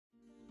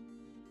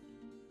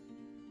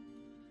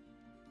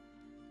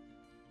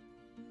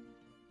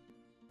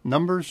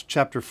Numbers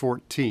chapter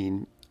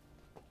 14,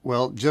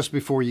 well, just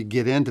before you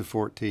get into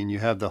 14, you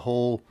have the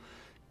whole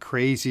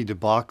crazy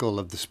debacle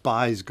of the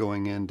spies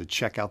going in to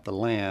check out the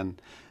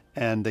land,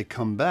 and they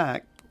come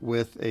back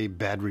with a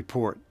bad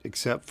report,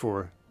 except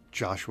for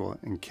Joshua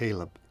and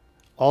Caleb.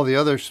 All the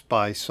other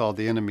spies saw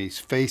the enemy's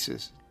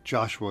faces.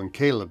 Joshua and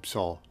Caleb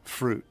saw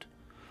fruit.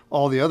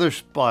 All the other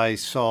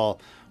spies saw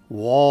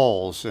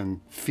walls and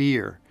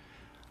fear.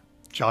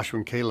 Joshua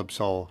and Caleb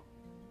saw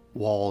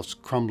walls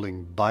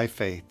crumbling by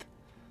faith.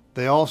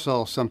 They all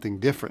saw something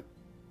different,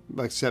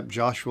 except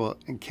Joshua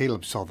and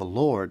Caleb saw the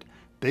Lord.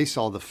 They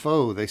saw the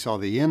foe. They saw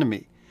the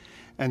enemy.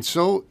 And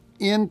so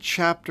in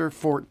chapter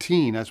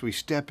 14, as we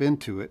step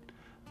into it,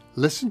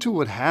 listen to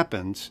what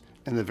happens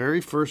in the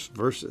very first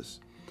verses.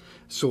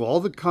 So all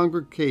the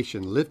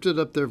congregation lifted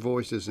up their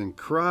voices and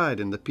cried,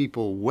 and the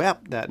people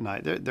wept that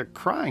night. They're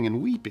crying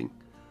and weeping.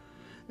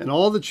 And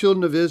all the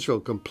children of Israel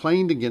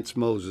complained against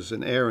Moses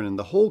and Aaron, and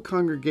the whole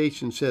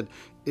congregation said,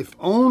 "If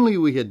only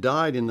we had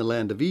died in the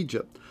land of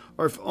Egypt,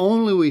 or if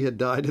only we had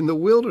died in the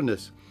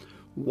wilderness.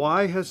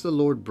 Why has the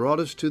Lord brought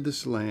us to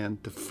this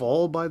land to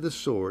fall by the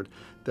sword,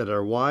 that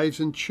our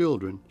wives and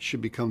children should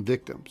become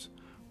victims?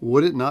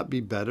 Would it not be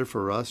better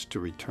for us to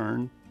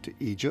return to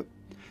Egypt?"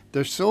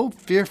 They're so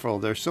fearful,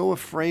 they're so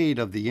afraid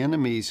of the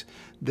enemies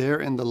there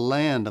in the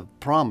land of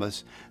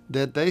promise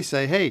that they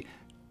say, hey,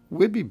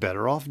 we'd be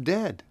better off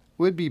dead.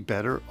 We'd be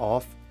better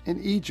off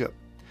in Egypt.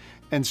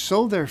 And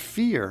so their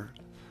fear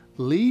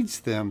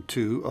leads them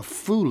to a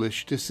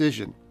foolish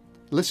decision.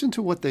 Listen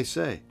to what they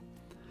say.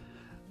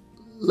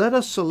 "Let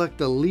us select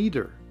a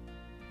leader,"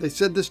 they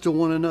said this to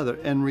one another,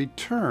 "and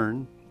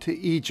return to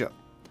Egypt."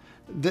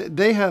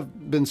 They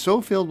have been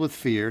so filled with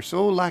fear,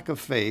 so lack of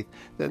faith,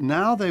 that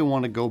now they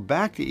want to go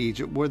back to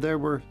Egypt where there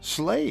were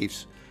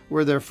slaves,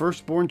 where their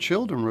firstborn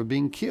children were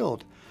being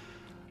killed.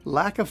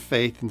 Lack of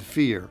faith and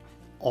fear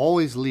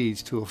always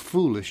leads to a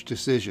foolish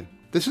decision.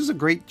 This is a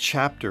great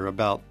chapter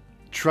about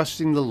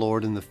trusting the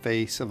Lord in the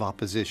face of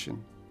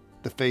opposition,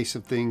 the face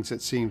of things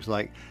that seems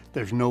like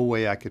there's no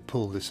way I could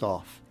pull this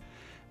off.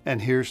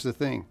 And here's the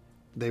thing,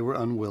 they were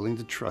unwilling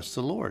to trust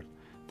the Lord.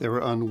 They were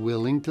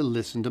unwilling to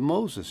listen to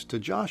Moses, to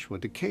Joshua,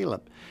 to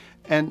Caleb.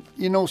 And,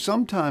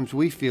 sometimes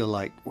we feel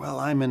like, well,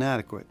 I'm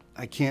inadequate.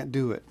 I can't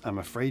do it. I'm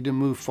afraid to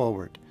move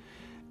forward.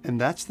 And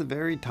that's the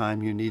very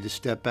time you need to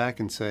step back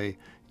and say,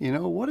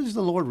 what is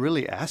the Lord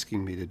really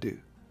asking me to do?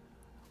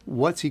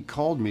 What's He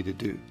called me to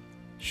do?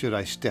 Should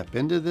I step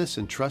into this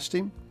and trust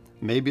Him?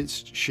 Maybe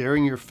it's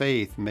sharing your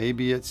faith.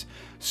 Maybe it's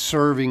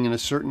serving in a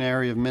certain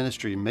area of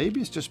ministry. Maybe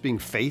it's just being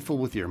faithful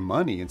with your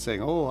money and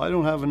saying, oh, I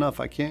don't have enough.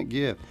 I can't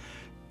give.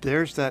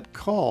 There's that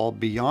call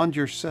beyond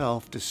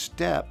yourself to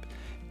step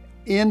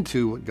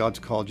into what God's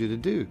called you to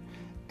do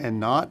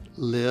and not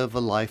live a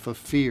life of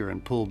fear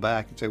and pull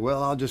back and say,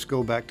 well, I'll just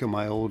go back to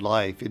my old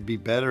life. It'd be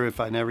better if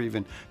I never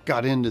even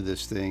got into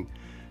this thing.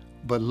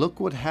 But look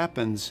what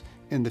happens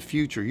in the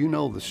future. You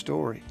know the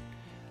story.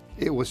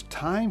 It was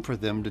time for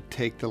them to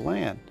take the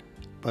land,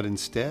 but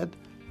instead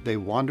they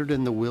wandered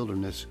in the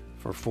wilderness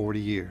for 40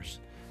 years.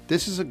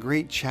 This is a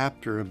great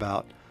chapter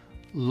about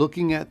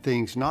looking at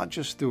things not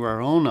just through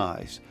our own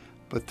eyes,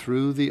 but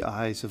through the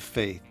eyes of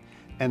faith.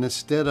 And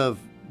instead of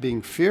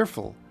being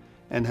fearful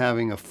and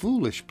having a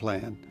foolish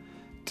plan,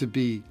 to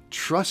be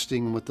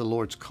trusting what the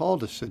Lord's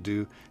called us to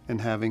do and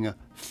having a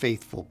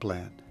faithful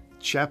plan.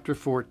 Chapter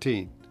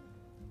 14,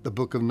 the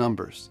book of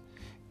Numbers,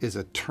 is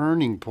a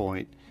turning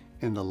point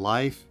in the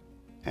life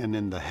and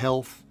in the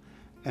health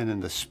and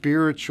in the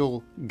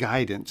spiritual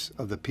guidance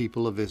of the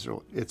people of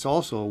Israel. It's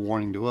also a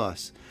warning to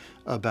us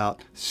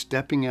about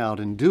stepping out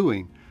and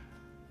doing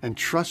and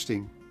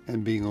trusting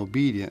and being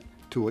obedient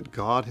to what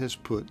God has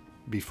put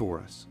before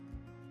us.